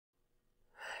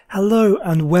Hello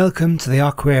and welcome to the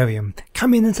Arkquarium.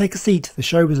 Come in and take a seat, the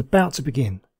show is about to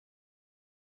begin.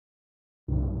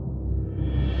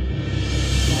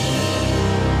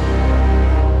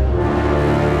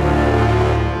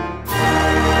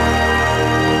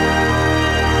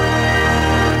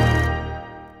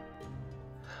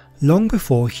 Long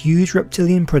before huge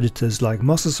reptilian predators like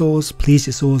mosasaurs,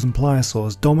 plesiosaurs and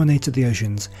pliosaurs dominated the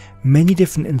oceans, many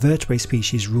different invertebrate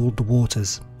species ruled the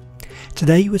waters.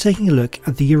 Today we're taking a look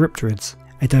at the Eurypterids,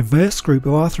 a diverse group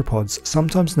of arthropods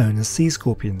sometimes known as sea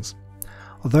scorpions.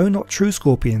 Although not true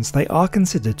scorpions, they are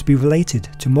considered to be related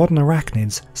to modern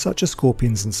arachnids such as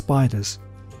scorpions and spiders.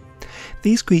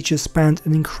 These creatures spanned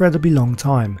an incredibly long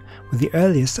time, with the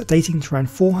earliest dating to around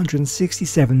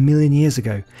 467 million years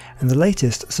ago, and the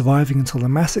latest surviving until the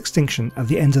mass extinction at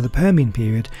the end of the Permian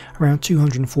period around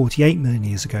 248 million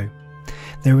years ago.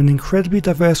 They are an incredibly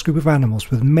diverse group of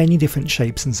animals with many different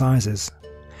shapes and sizes.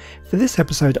 For this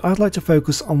episode, I'd like to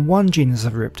focus on one genus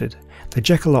of Eurypterid, the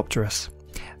Jeakelopterus,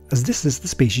 as this is the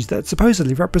species that's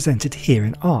supposedly represented here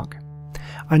in Ark.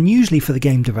 Unusually for the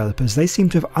game developers, they seem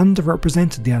to have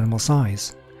underrepresented the animal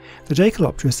size. The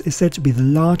Jeakelopterus is said to be the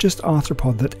largest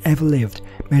arthropod that ever lived,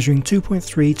 measuring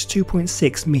 2.3 to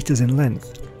 2.6 meters in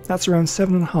length. That's around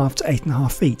 7.5 to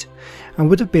 8.5 feet, and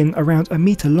would have been around a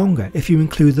metre longer if you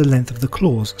include the length of the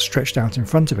claws stretched out in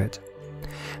front of it.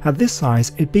 At this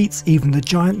size, it beats even the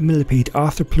giant millipede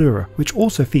Arthropod, which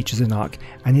also features in Ark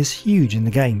and is huge in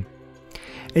the game.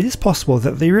 It is possible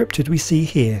that the Eurypterid we see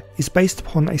here is based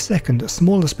upon a second,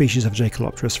 smaller species of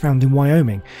Jeakelopterus found in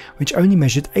Wyoming, which only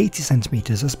measured 80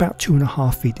 centimeters, that's about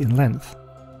 2.5 feet in length.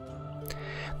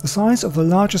 The size of the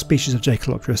larger species of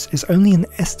Jeakelopterus is only an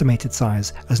estimated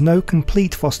size, as no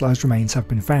complete fossilized remains have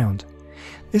been found.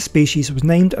 This species was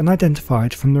named and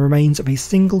identified from the remains of a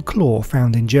single claw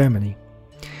found in Germany.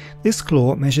 This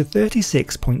claw measured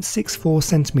 36.64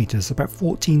 centimeters, about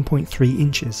 14.3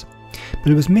 inches,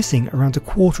 but it was missing around a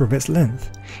quarter of its length,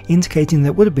 indicating that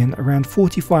it would have been around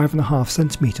 45.5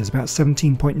 centimeters, about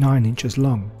 17.9 inches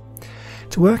long.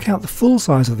 To work out the full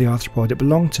size of the arthropod it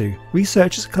belonged to,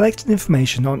 researchers collected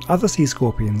information on other sea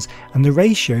scorpions and the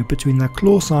ratio between their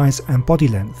claw size and body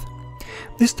length.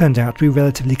 This turned out to be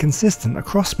relatively consistent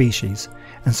across species,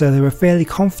 and so they were fairly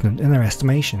confident in their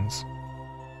estimations.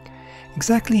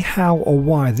 Exactly how or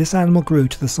why this animal grew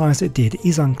to the size it did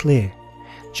is unclear.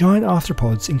 Giant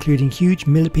arthropods, including huge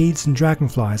millipedes and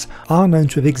dragonflies, are known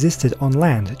to have existed on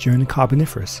land during the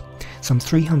Carboniferous, some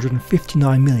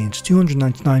 359 million to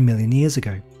 299 million years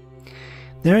ago.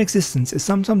 Their existence is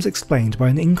sometimes explained by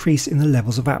an increase in the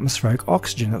levels of atmospheric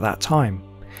oxygen at that time.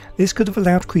 This could have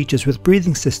allowed creatures with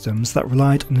breathing systems that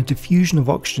relied on the diffusion of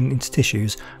oxygen into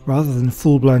tissues rather than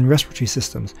full-blown respiratory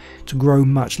systems to grow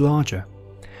much larger.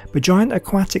 But giant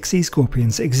aquatic sea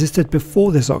scorpions existed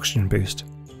before this oxygen boost.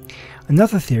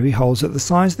 Another theory holds that the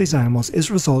size of these animals is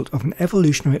a result of an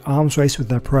evolutionary arms race with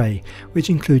their prey, which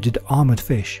included armoured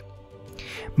fish.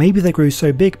 Maybe they grew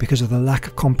so big because of the lack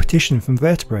of competition from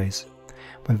vertebrates.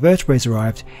 When vertebrates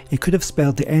arrived, it could have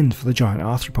spelled the end for the giant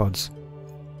arthropods.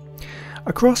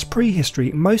 Across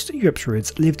prehistory, most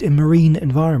Eurypterids lived in marine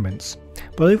environments,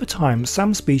 but over time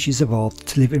some species evolved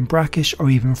to live in brackish or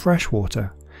even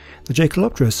freshwater. The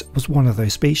Jeakelopterus was one of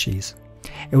those species.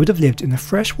 It would have lived in the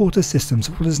freshwater systems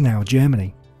of what is now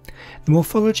Germany. The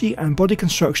morphology and body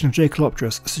construction of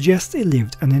Jeakelopterus suggests it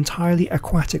lived an entirely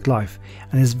aquatic life,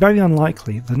 and it is very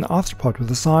unlikely that an arthropod with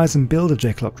the size and build of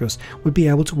Jeakelopterus would be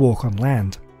able to walk on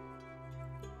land.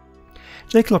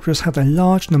 Jeakelopterus had a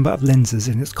large number of lenses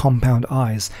in its compound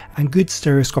eyes and good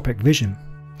stereoscopic vision.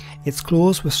 Its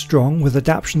claws were strong with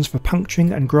adaptations for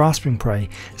puncturing and grasping prey,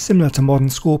 similar to modern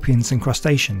scorpions and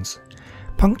crustaceans.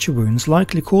 Puncture wounds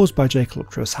likely caused by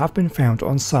Jeakelopterus have been found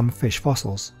on some fish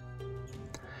fossils.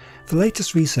 The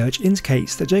latest research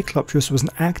indicates that Jeakelopterus was an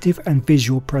active and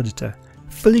visual predator.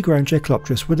 Fully grown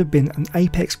Jeakelopterus would have been an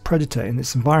apex predator in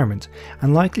its environment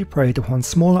and likely preyed upon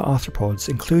smaller arthropods,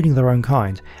 including their own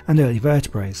kind, and early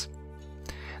vertebrates.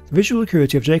 The visual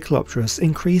acuity of Jeakelopterus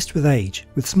increased with age,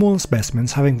 with smaller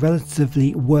specimens having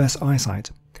relatively worse eyesight.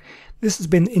 This has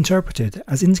been interpreted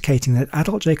as indicating that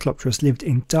adult Jeakelopterus lived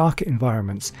in darker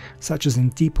environments, such as in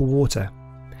deeper water.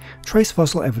 Trace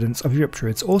fossil evidence of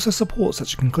Eurypterids also supports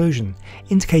such a conclusion,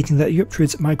 indicating that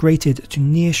Eurypterids migrated to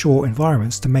near-shore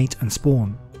environments to mate and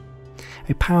spawn.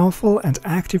 A powerful and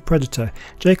active predator,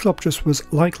 Jeakelopterus was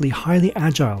likely highly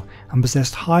agile and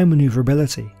possessed high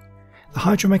maneuverability. The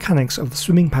hydromechanics of the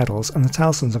swimming paddles and the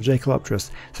talons of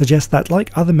Jeakelopterus suggest that,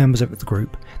 like other members of the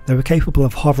group, they were capable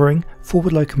of hovering,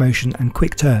 forward locomotion and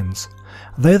quick turns.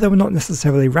 Though they were not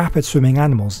necessarily rapid swimming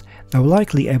animals, they were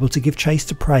likely able to give chase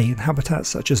to prey in habitats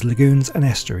such as lagoons and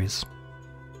estuaries.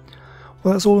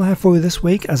 Well, that's all I have for you this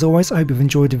week. As always, I hope you've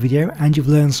enjoyed the video and you've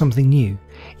learned something new.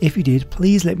 If you did,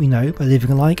 please let me know by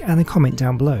leaving a like and a comment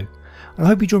down below. I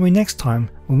hope you join me next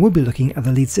time when we'll be looking at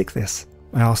the Leadsichthys.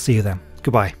 And I'll see you then.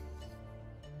 Goodbye.